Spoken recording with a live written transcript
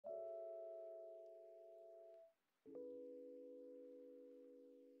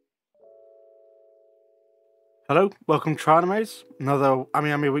Hello, welcome to Animes, another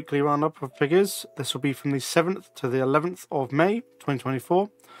AmiAmi weekly roundup of figures. This will be from the 7th to the 11th of May 2024.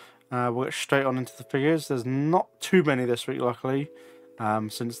 We'll get straight on into the figures. There's not too many this week, luckily,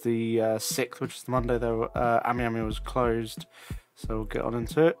 since the 6th, which is the Monday, though AmiAmi was closed. So we'll get on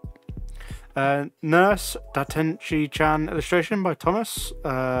into it. Nurse Datenchi-chan illustration by Thomas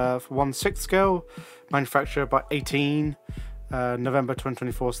for 1/6 scale, manufactured by 18. November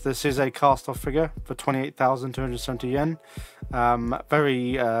 2024. So this is a cast-off figure for 28,270 yen.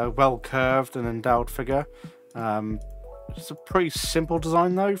 Very well curved and endowed figure. It's a pretty simple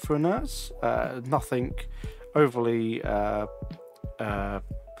design though for a nurse. Nothing overly.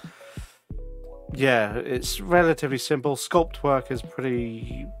 Yeah, it's relatively simple. Sculpt work is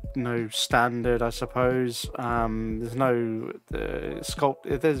pretty standard, I suppose. There's no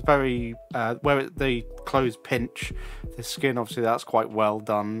sculpt. There's very where the clothes pinch the skin. Obviously, that's quite well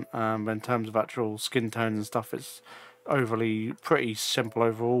done. But in terms of actual skin tones and stuff, it's overly pretty simple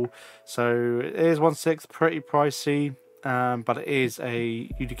overall. So it is 1/6, pretty pricey. But it is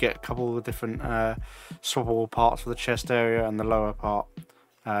you do get a couple of different swappable parts for the chest area and the lower part.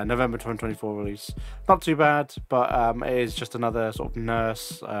 November 2024 release. Not too bad, but it is just another sort of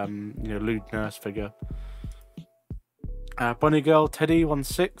nurse, lewd nurse figure. Bunny Girl Teddy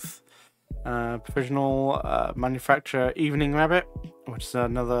 1/6. Provisional manufacturer Evening Rabbit, which is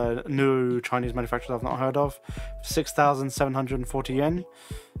another new Chinese manufacturer I've not heard of. 6,740 yen.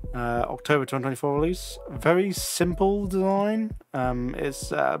 October 2024 release. Very simple design.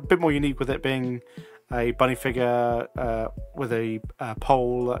 It's a bit more unique with it being a bunny figure with a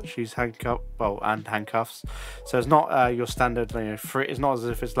pole that she's handcuffed, and handcuffs. So it's not your standard, free. It's not as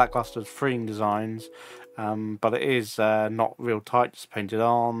if it's lackluster freeing designs, but it is not real tight, just painted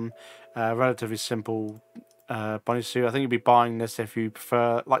on. Relatively simple bunny suit. I think you'd be buying this if you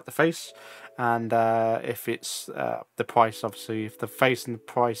prefer like the face, and if it's the price. Obviously, if the face and the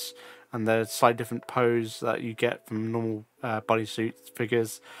price and the slightly different pose that you get from normal bunny suit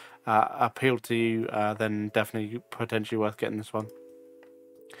figures appeal to you, then definitely potentially worth getting this one.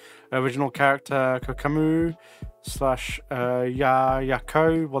 Original character Kokamu /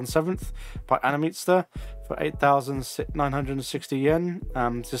 Yako 1/7 by AmiAmi for 8,960 yen.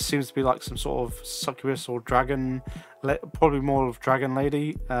 This seems to be like some sort of succubus or dragon, probably more of dragon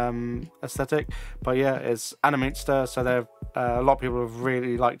lady aesthetic. But yeah, it's AmiAmi, so they're a lot of people have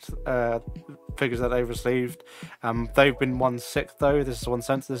really liked figures that they've received. They've been 1/6 though. This is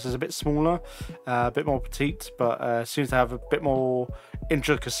 1/7. This is a bit smaller, a bit more petite, but seems to have a bit more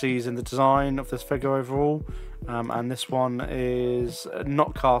intricacies in the design of this figure overall. And this one is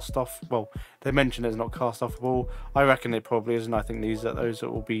not cast off. Well, they mention it's not cast offable. I reckon it probably isn't. I think these are those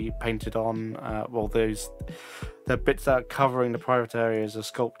that will be painted on. The bits that are covering the private areas are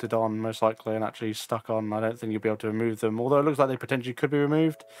sculpted on most likely and actually stuck on. I don't think you'll be able to remove them, although it looks like they potentially could be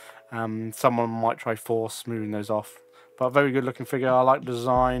removed. Someone might try force moving those off. But a very good looking figure. I like the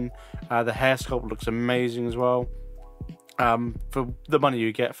design. The hair sculpt looks amazing as well. For the money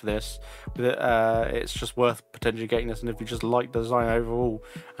you get for this, it's just worth potentially getting this. And if you just like the design overall,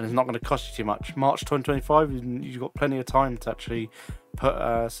 and it's not going to cost you too much, March 2025, you've got plenty of time to actually put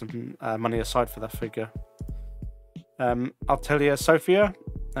some money aside for that figure. Atelier Sophia,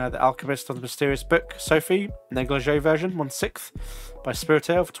 the Alchemist of the Mysterious Book, Sophie, negligee version, 1/6 by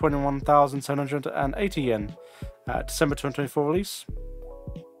Spiritel for 21,780 yen. December 2024 release.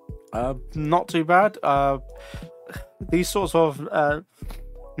 Not too bad. These sorts of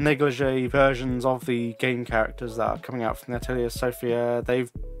negligee versions of the game characters that are coming out from the Atelier Sophia,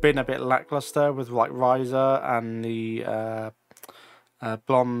 they've been a bit lackluster with like Riza and the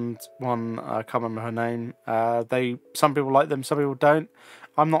blonde one. I can't remember her name. Some people like them, some people don't.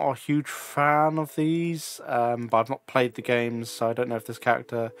 I'm not a huge fan of these, but I've not played the games, so I don't know if this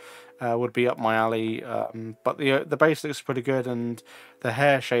character would be up my alley. But the base looks pretty good, and the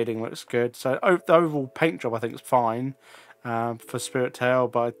hair shading looks good. So the overall paint job I think is fine for Spirit Tail,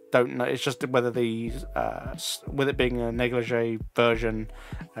 but I don't know. It's just whether these, with it being a negligee version,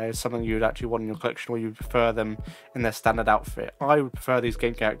 is something you would actually want in your collection, or you prefer them in their standard outfit. I would prefer these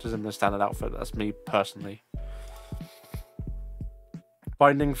game characters in their standard outfit. That's me personally.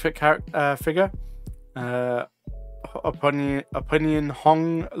 Binding fit figure. Opinion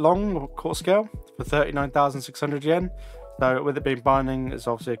Hong Long court scale for 39,600 yen. So with it being binding, it's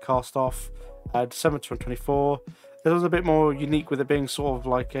obviously a cast off. December 2024. This was a bit more unique with it being sort of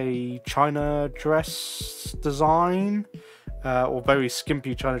like a China dress design, or very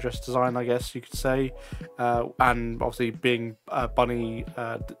skimpy China dress design, I guess you could say, and obviously being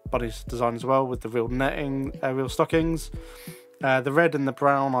bunny's design as well with the real netting, real stockings. The red and the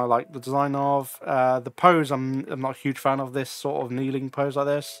brown I like the design of. The pose I'm not a huge fan of this sort of kneeling pose like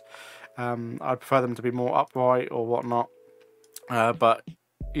this. I'd prefer them to be more upright or whatnot. But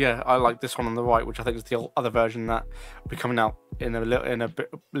yeah, I like this one on the right, which I think is the other version that will be coming out in a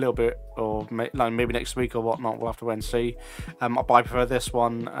little bit, or maybe next week or whatnot. We'll have to wait and see. But I prefer this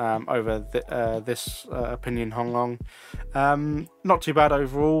one over this Opinion Hong Long. Not too bad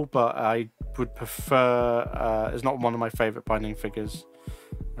overall, but I would prefer. It's not one of my favourite binding figures,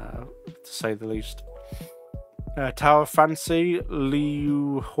 to say the least. Tower of Fantasy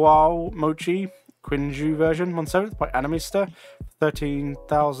Liu Huao Mochi Quinju version 1/7 by AmiAmi,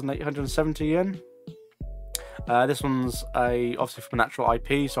 13,870 yen. This one's obviously from a natural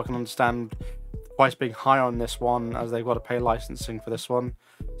IP, so I can understand the price being high on this one, as they've got to pay licensing for this one.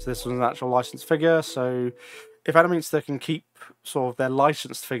 So this one's an actual licensed figure. So if AmiAmi can keep sort of their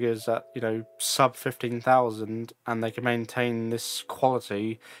licensed figures at, you know, sub 15,000, and they can maintain this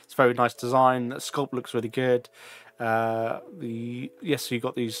quality, it's a very nice design. The sculpt looks really good. Yes, you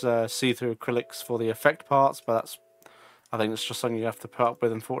got these see-through acrylics for the effect parts, but I think it's just something you have to put up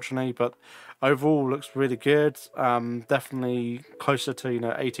with, unfortunately. But overall, looks really good. Definitely closer to, you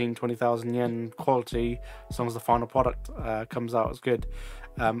know, 18-20,000 yen quality, as long as the final product comes out as good.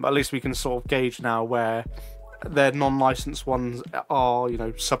 At least we can sort of gauge now where their non-licensed ones are, you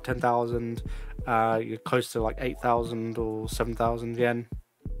know, sub 10,000, you're close to like 8,000 or 7,000 yen.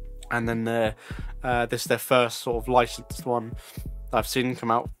 And then this is their first sort of licensed one I've seen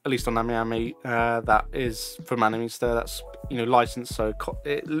come out, at least on AmiAmi, that is from AmiAmi. That's, you know, licensed, so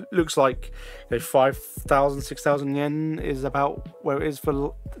it looks like, you know, 5,000, 6,000 yen is about where it is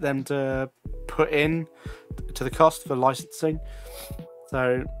for them to put in to the cost for licensing.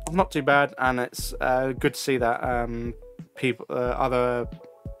 So not too bad, and it's good to see that people, other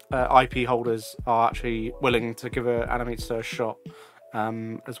IP holders are actually willing to give AmiAmi a shot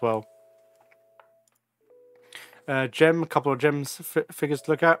as well. A couple of gems figures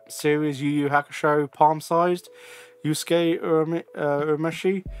to look at. Series Yu Yu Hakusho palm-sized Yusuke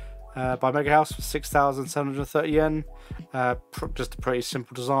Urameshi by Mega House for 6,730 yen. Just a pretty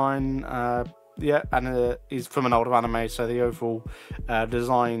simple design. Yeah, and he's from an older anime, so the overall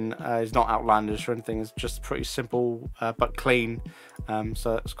design is not outlandish or anything. It's just pretty simple but clean,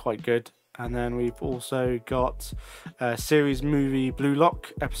 so that's quite good. And then we've also got series movie Blue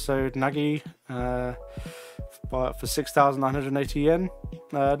Lock episode Nagi for 6,980 yen.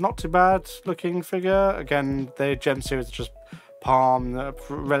 Not too bad looking figure. Again, the gem series are just palm,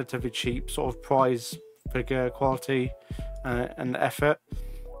 relatively cheap sort of prize figure quality and effort.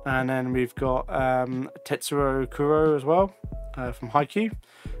 And then we've got Tetsuro Kuro as well from Haikyuu,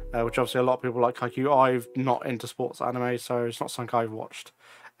 which obviously a lot of people like Haikyuu. I'm not into sports anime, so it's not something I've watched.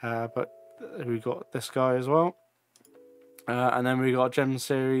 But we got this guy as well. And then we got Gem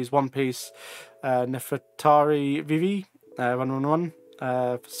Series One Piece Nefertari Vivi 111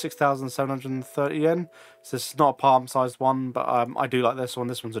 for 6,730 yen. So this is not a palm-sized one, but I do like this one.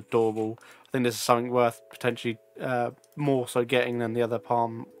 This one's adorable. I think this is something worth potentially more so getting than the other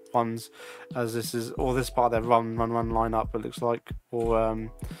palm ones, as this is, or this part of their run lineup, it looks like, or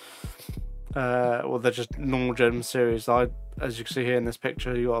they're just normal Gem series. As you can see here in this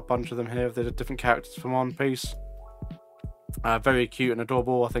picture, you got a bunch of them here. They're different characters from One Piece. Very cute and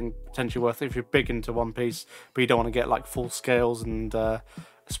adorable. I think potentially worth it if you're big into One Piece, but you don't want to get like full scales and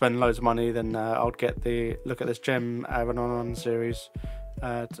spend loads of money. Then I would look at this Gem Run series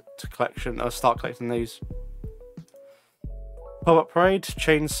to start collecting these. Pop-up Parade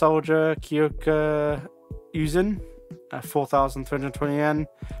Chain Soldier Kyoka Yuzin. 4,320 yen.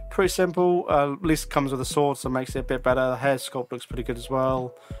 Pretty simple. At least comes with a sword, so it makes it a bit better. The hair sculpt looks pretty good as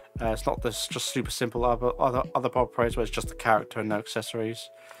well. It's not this just super simple other pop parades where it's just the character and no accessories,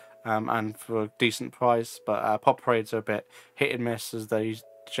 and for a decent price. But pop parades are a bit hit and miss, as they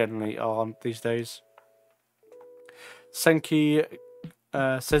generally are these days. Senki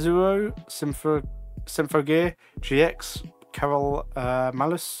Sezuro Symphogear GX Carol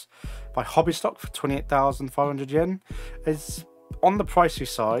Malus by Hobby Stock for 28,500 yen. Is on the pricey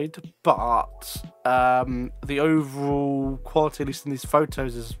side, but the overall quality, at least in these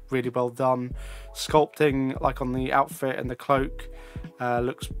photos, is really well done. Sculpting, like on the outfit and the cloak,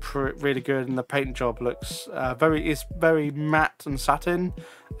 looks really good, and the paint job looks very matte and satin,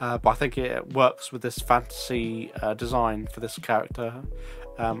 but I think it works with this fantasy design for this character.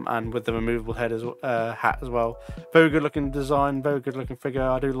 And with the removable hat as well. Very good looking design, very good looking figure.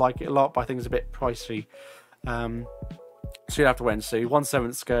 I do like it a lot, but I think it's a bit pricey. So you have to wait and see.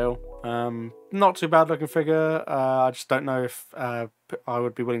 1/7 scale. Not too bad looking figure. I just don't know if I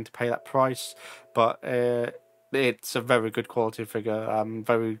would be willing to pay that price. But it's a very good quality figure.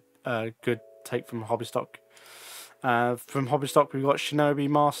 Very good take from Hobby Stock. From Hobby Stock, we've got Shinobi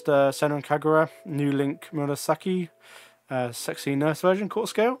Master Senran Kagura, New Link Murasaki, Sexy Nurse version, quarter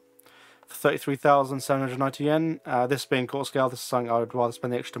scale, for 33,790 yen. This being quarter scale, this is something I would rather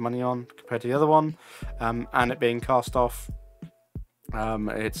spend the extra money on compared to the other one. And it being cast off,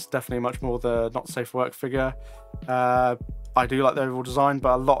 it's definitely much more the not safe for work figure. I do like the overall design,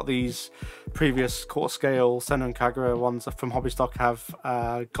 but a lot of these previous quarter scale Senran Kagura ones from Hobby Stock have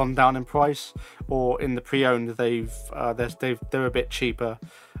gone down in price, or in the pre-owned they're a bit cheaper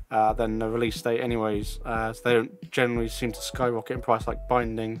than the release date anyways, so they don't generally seem to skyrocket in price like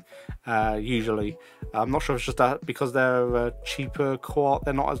binding usually. I'm not sure if it's just that because they're cheaper,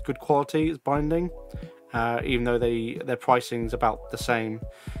 they're not as good quality as binding, even though their pricing's about the same.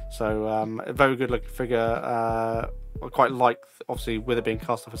 So a very good looking figure. I quite like, obviously with it being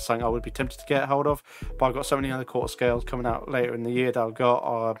cast off as something I would be tempted to get hold of, but I've got so many other quarter scales coming out later in the year that I've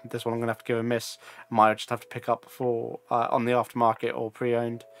got. This one I'm going to have to give a miss. I might just have to pick up for on the aftermarket or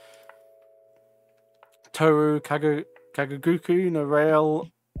pre-owned. Toru Kagaguku no Rail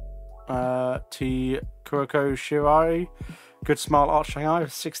T Kuroko Shirai Good Smile Art Shanghai,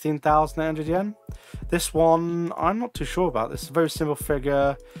 16,800 yen. This one I'm not too sure about. This is a very simple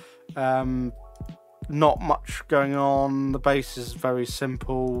figure. Not much going on. The base is very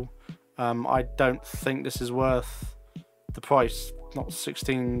simple. I don't think this is worth the price. Not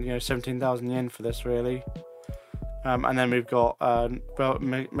 17,000 yen for this really. And then we've got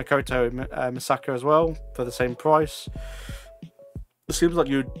Makoto Misaka as well for the same price. It seems like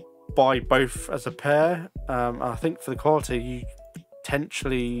you'd buy both as a pair. I think for the quality,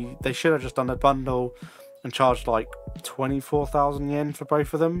 they should have just done a bundle and charged like 24,000 yen for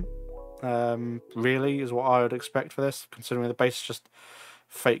both of them. Really is what I would expect for this, considering the base is just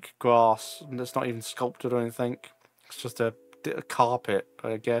fake grass and it's not even sculpted or anything. It's just a carpet,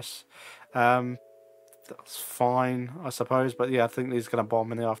 I guess. That's fine, I suppose, but yeah, I think these are going to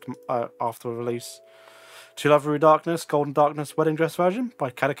bomb in the after release. To Love Darkness, Golden Darkness Wedding Dress version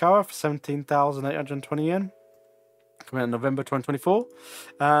by Kadakawa for 17,820 yen. Coming out in November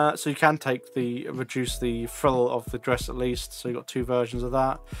 2024. So you can reduce the frill of the dress at least. So you've got two versions of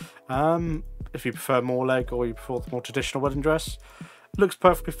that. If you prefer more leg or you prefer the more traditional wedding dress, looks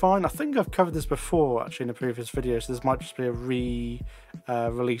perfectly fine. I think I've covered this before actually in a previous video, so this might just be a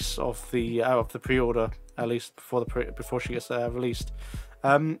release of the pre-order, at least before she gets released.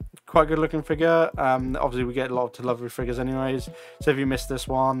 Quite a good looking figure. Obviously we get a lot of To Love figures anyways, so if you missed this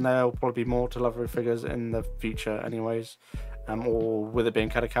one, there'll probably be more To Love figures in the future anyways. Or with it being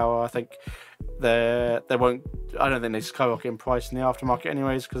Kadakawa, I think I don't think they skyrocket in price in the aftermarket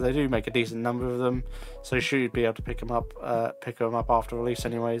anyways, because they do make a decent number of them, so you should be able to pick them up after release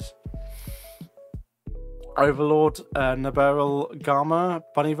anyways. Overlord Naberal Gama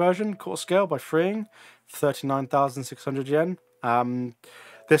Bunny version, quarter scale by Freeing, 39,600 yen.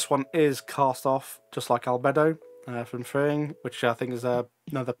 This one is cast off, just like Albedo from Freeing, which I think is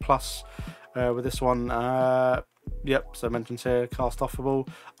another plus with this one. Yep, so mentioned here, cast offable.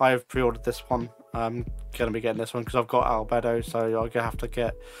 I have pre-ordered this one. I'm going to be getting this one because I've got Albedo, so I'm going to have to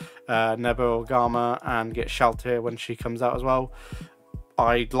get Nebo Gama and get Shaltir when she comes out as well.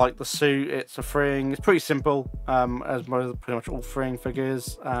 I like the suit. It's a Freeing. It's pretty simple, as pretty much all Freeing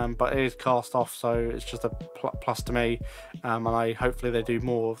figures, but it is cast off, so it's just a plus to me. And hopefully they do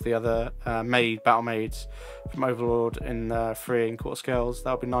more of the other battle maids from Overlord in Freeing quarter scales.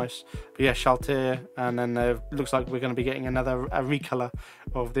 That would be nice. But yeah, Shaltir, and then looks like we're going to be getting a recolor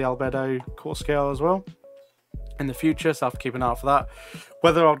of the Albedo quarter scale as well in the future, so I have to keep an eye out for that.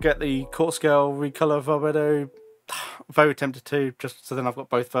 Whether I'll get the quarter scale recolor of Albedo, very tempted to, just so then I've got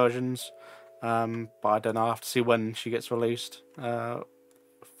both versions, but I don't know. I'll have to see when she gets released,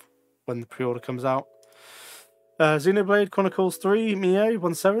 when the pre-order comes out. Xenoblade Chronicles 3 Mie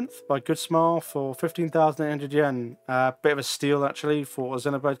 1/7 by Good Smile for 15,800 yen. Bit of a steal actually for a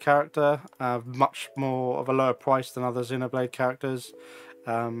Xenoblade character, much more of a lower price than other Xenoblade characters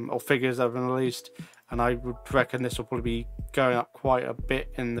or figures that have been released. And I would reckon this will probably be going up quite a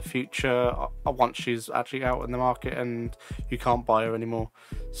bit in the future once she's actually out in the market and you can't buy her anymore.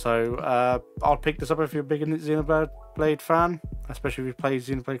 So I'll pick this up if you're a big Xenoblade fan, especially if you play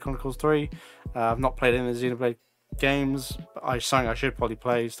Xenoblade Chronicles 3. I've not played any of the Xenoblade games. I should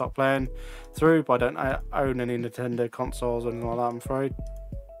probably start playing through, but I don't own any Nintendo consoles or anything like that, I'm afraid.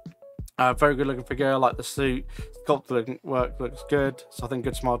 Very good looking figure. I like the suit. Sculpted work looks good, so I think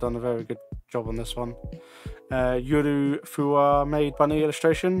Good Smile done a very good job on this one. Yuru Fuwa made bunny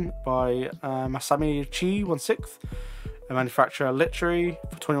illustration by Masami Chi 1/6, a manufacturer literary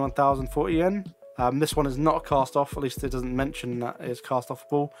for 21,040 yen. This one is not a cast off, at least it doesn't mention that it's cast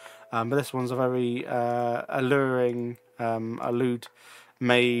offable. But this one's a very alluring,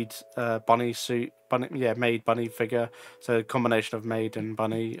 made bunny suit, made bunny figure. So a combination of maid and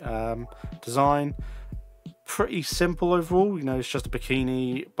bunny design. Pretty simple overall, you know, it's just a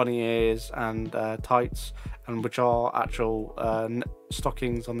bikini, bunny ears, and tights, and which are actual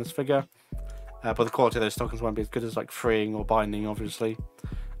stockings on this figure. But the quality of those stockings won't be as good as like freeing or binding, obviously.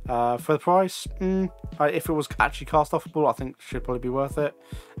 For the price, if it was actually cast offable, I think it should probably be worth it.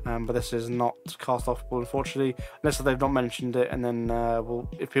 But this is not cast offable, unfortunately, unless they've not mentioned it. And then, well,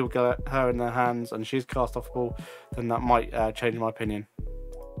 if people get her in their hands and she's cast offable, then that might change my opinion.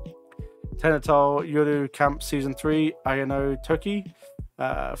 Tenatal Yoru Camp Season 3 Ayano Toki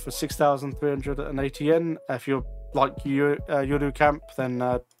for 6,380 yen. If you're like Yoru Camp, then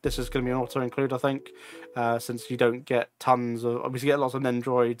this is going to be an auto include, I think, since you don't get tons of, obviously you get lots of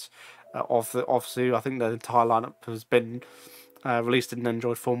Nendroids of the Offsu. I think the entire lineup has been released in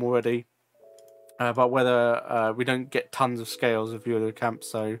Nendroid form already. But whether we don't get tons of scales of Yoru Camp,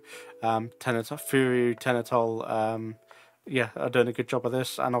 so Tenatal, Furu, Tenatal, yeah, are doing a good job of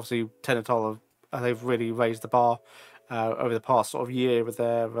this, and obviously Tenatal they've really raised the bar over the past sort of year with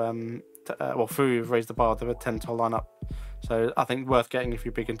their well, Furu have raised the bar with their Tenatal lineup, so I think worth getting if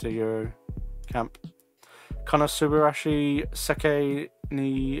you're big into Euro Camp. Konosubarashi Seke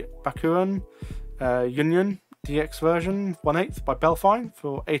ni Bakuran Union DX version 1/8 by Belfine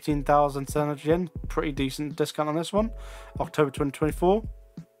for 18,700 yen. Pretty decent discount on this one. October 2024.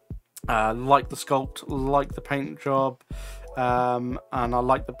 Like the sculpt, like the paint job, and I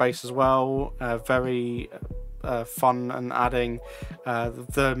like the base as well. Very fun, and adding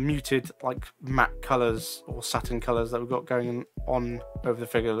the muted like matte colours or satin colours that we've got going on over the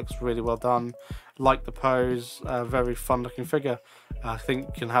figure looks really well done. Like the pose, very fun looking figure. I think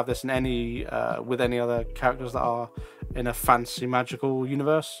you can have this in any with any other characters that are in a fantasy magical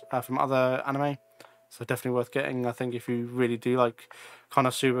universe from other anime. So definitely worth getting, I think, if you really do like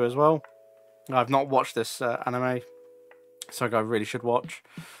Konosuba as well. I've not watched this anime, so I really should watch.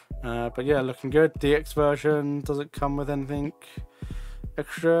 But yeah, looking good. DX version, does it come with anything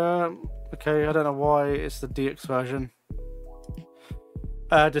extra? Okay, I don't know why it's the DX version.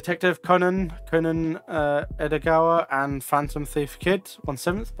 Detective Conan Edogawa and Phantom Thief Kid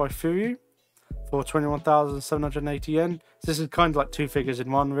 1/7 by Furu for 21,780 yen. So this is kind of like two figures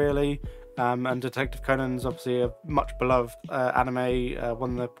in one, really. And Detective Conan's obviously a much beloved anime,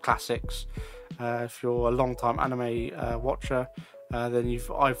 one of the classics. If you're a long-time anime watcher, then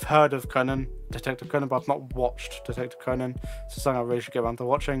I've heard of Detective Conan, but I've not watched Detective Conan. So something I really should get around to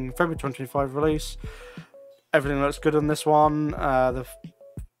watching. February 2025 release. Everything looks good on this one. The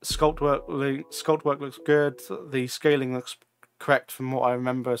sculpt work looks good. The scaling looks correct from what I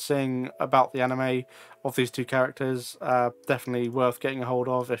remember seeing about the anime of these two characters. Definitely worth getting a hold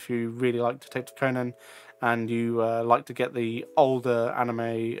of if you really like Detective Conan and you like to get the older anime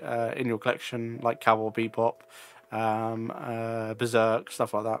in your collection, like Cowboy Bebop, Berserk,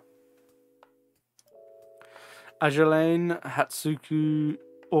 stuff like that. Azulane Hatsuku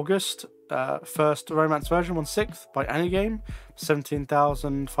August, first romance version 1/6 by AmiAmi,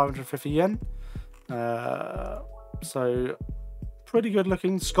 17,550 yen. So pretty good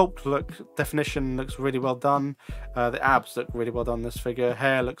looking. Sculpt look, definition looks really well done. The abs look really well done in this figure.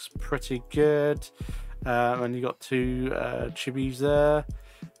 Hair looks pretty good. And you got two chibis there.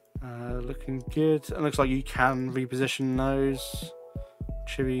 Looking good. It looks like you can reposition those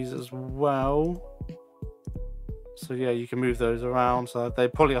chibis as well. So yeah, you can move those around. So they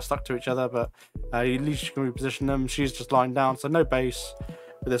probably are stuck to each other, but at least you can reposition them. She's just lying down, so no base.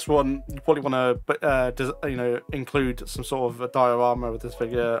 With this one, you probably want to, include some sort of a diorama with this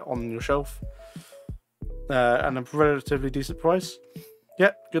figure on your shelf, and a relatively decent price.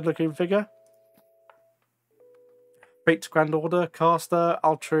 Yep, good looking figure. Fate Grand Order Caster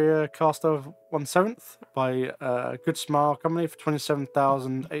Altria Caster 1/7 by Good Smile Company for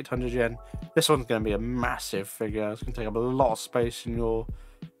 27,800 yen. This one's going to be a massive figure. It's going to take up a lot of space in your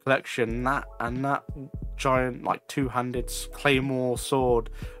collection. That giant like two-handed claymore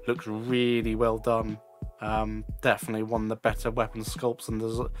sword looks really well done. Definitely one of the better weapon sculpts and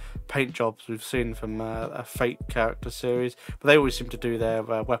the paint jobs we've seen from a Fate character series, but they always seem to do their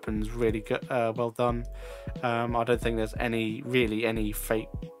weapons really good, well done. I don't think there's any Fate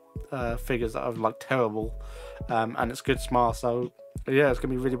figures that are like terrible, and it's Good Smile, so Yeah, it's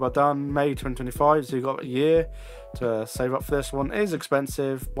gonna be really well done. May 2025, so you got a year to save up for this one. It is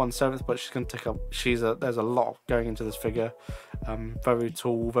expensive, 1/7, but she's gonna take up. There's a lot going into this figure. Very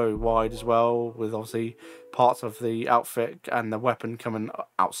tall, very wide as well, with obviously parts of the outfit and the weapon coming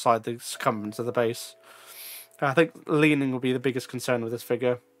outside the circumference of the base. I think leaning will be the biggest concern with this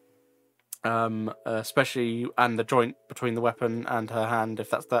figure, especially and the joint between the weapon and her hand.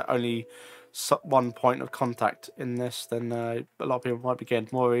 If that's the only one point of contact in this, then a lot of people might be getting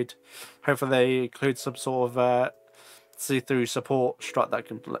worried. Hopefully they include some sort of see-through support strut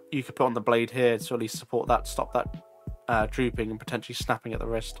that you could put on the blade here to at least support that, stop that drooping and potentially snapping at the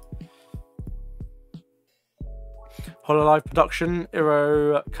wrist. Hololive production,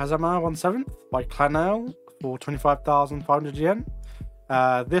 Iro Kazama 1/7 by Clanel for 25,500 yen.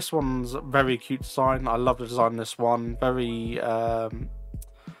 This one's very cute design. I love the design of this one. Very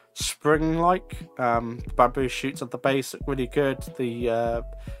spring-like. Bamboo shoots at the base look really good. The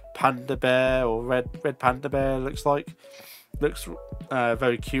panda bear or red panda bear looks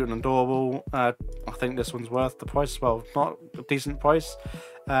very cute and adorable. I think this one's worth the price. Well, not a decent price.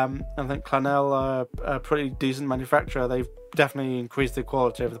 I think Clanel are a pretty decent manufacturer. They've definitely increased the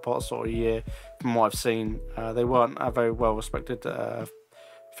quality over the past sort of year from what I've seen. They weren't a very well respected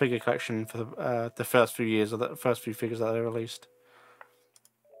figure collection for the first few years of the first few figures that they released.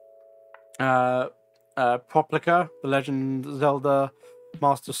 Proplica, The Legend of Zelda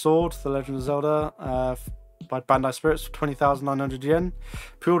Master Sword, The Legend of Zelda by Bandai Spirits for 20,900 yen.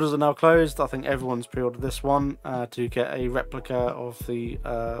 Pre-orders are now closed. I think everyone's pre-ordered this one to get a replica of the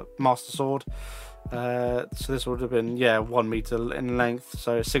Master Sword. So this would have been 1 meter in length,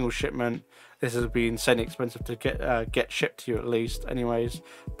 so a single shipment. This has been insanely expensive to get shipped to you at least. Anyways,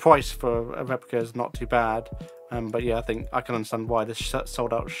 price for a replica is not too bad. But yeah, I think I can understand why this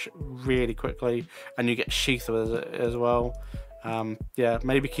sold out really quickly, and you get sheath with it as well. Yeah,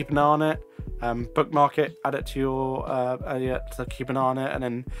 maybe keep an eye on it, bookmark it, add it to your to keep an eye on it, and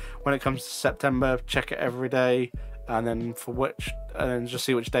then when it comes to September, check it every day, and then just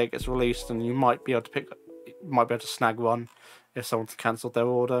see which day it gets released, and you might be able to snag one if someone's cancelled their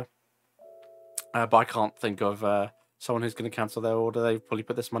order. But I can't think of someone who's going to cancel their order. They've probably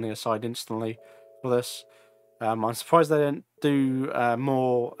put this money aside instantly for this. I'm surprised they don't do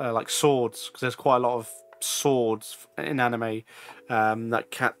more like swords, because there's quite a lot of swords in anime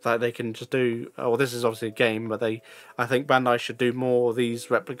that they can just do. Well, this is obviously a game, but I think Bandai should do more of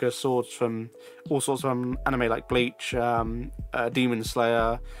these replica swords from all sorts of anime like Bleach, Demon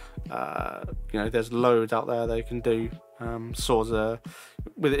Slayer. There's loads out there they can do. Swords it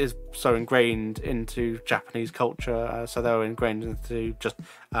is so ingrained into Japanese culture, so they're ingrained into just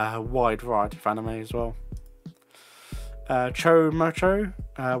a wide variety of anime as well. Cho Mocho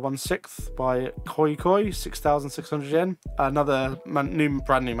 1/6 by Koi Koi, 6,600 yen. Another brand new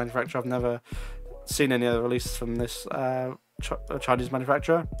manufacturer. I've never seen any other releases from this Chinese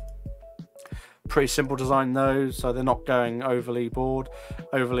manufacturer. Pretty simple design though, so they're not going overboard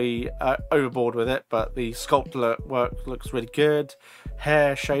with it, but the sculpt work looks really good.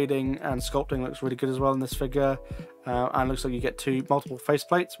 Hair shading and sculpting looks really good as well in this figure, and looks like you get multiple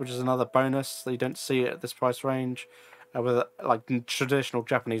faceplates, which is another bonus that you don't see at this price range with like traditional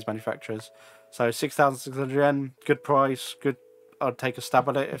Japanese manufacturers. So 6,600 yen, good price, good. I'd take a stab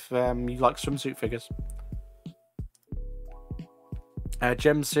at it if you like swimsuit figures.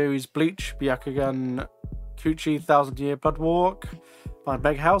 Gem Series Bleach Byakugan Kuchi 1000 Year Blood Walk by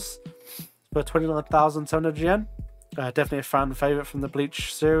Mega House for 29,700 yen. Definitely a fan favourite from the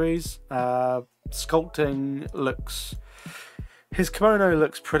Bleach series. Sculpting looks... His kimono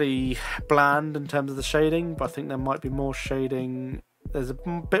looks pretty bland in terms of the shading, but I think there might be more shading. There's a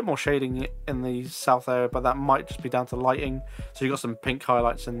bit more shading in the south area, but that might just be down to lighting. So you've got some pink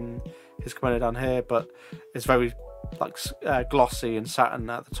highlights in his kimono down here, but it's very glossy and satin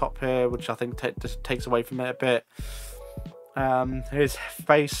at the top here, which I think just takes away from it a bit. His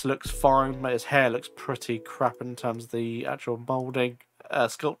face looks fine, but his hair looks pretty crap in terms of the actual moulding,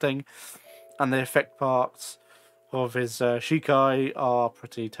 sculpting, and the effect parts of his Shikai are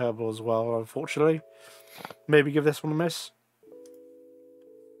pretty terrible as well, unfortunately. Maybe give this one a miss.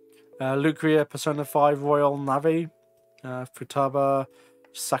 Lucria Persona 5 Royal Navy, Futaba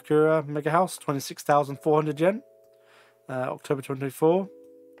Sakura Mega House, 26,400 yen. October 24.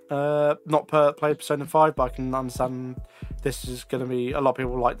 Not played Persona 5, but I can understand this is going to be... A lot of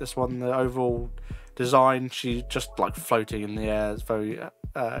people like this one. The overall design, she's just like floating in the air. It's very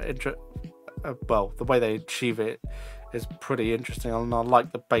well, the way they achieve it is pretty interesting, and I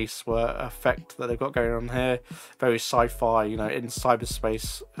like the base work effect that they've got going on here. Very sci-fi, you know, in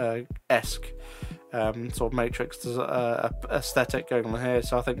cyberspace esque sort of Matrix aesthetic going on here.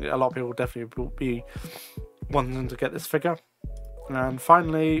 So I think a lot of people will definitely will be wanting to get this figure. And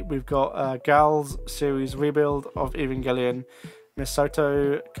finally, we've got Gal's series rebuild of Evangelion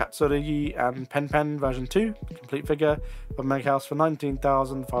Misato, Katsuragi, and Pen version 2, complete figure of Meghouse for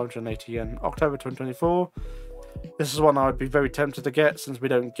 19,580 yen, October 2024. This is one I would be very tempted to get, since we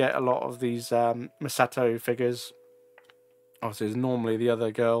don't get a lot of these Misato figures. Obviously, it's normally the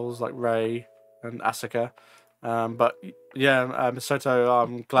other girls like Rei and Asuka. But yeah, Misato,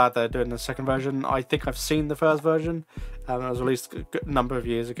 I'm glad they're doing the second version. I think I've seen the first version. It was released a good number of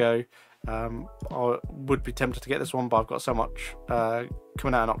years ago. I would be tempted to get this one, but I've got so much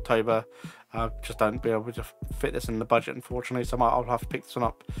coming out in October. I just don't be able to fit this in the budget, unfortunately. So I'll have to pick this one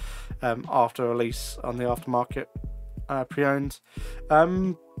up after release on the aftermarket pre-owned.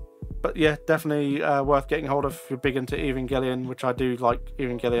 But yeah, definitely worth getting hold of if you're big into Evangelion, which I do like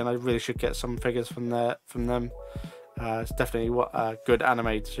Evangelion. I really should get some figures from them. It's definitely a good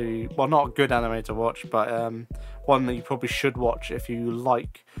anime to, well, not a good anime to watch, but one that you probably should watch if you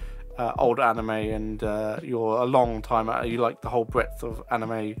like old anime and you're a long time, you like the whole breadth of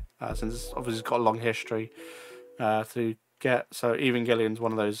anime, since obviously it's got a long history to get. So Evangelion's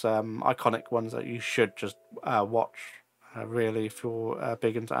one of those iconic ones that you should just watch, really, if you're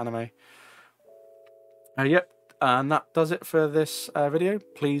big into anime. Yep, and that does it for this video.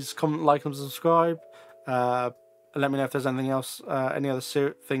 Please comment, like, and subscribe. Let me know if there's anything else, any other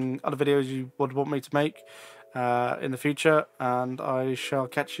other videos you would want me to make in the future, and I shall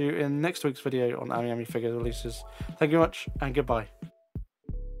catch you in next week's video on AmiAmi figure releases. Thank you very much, and goodbye.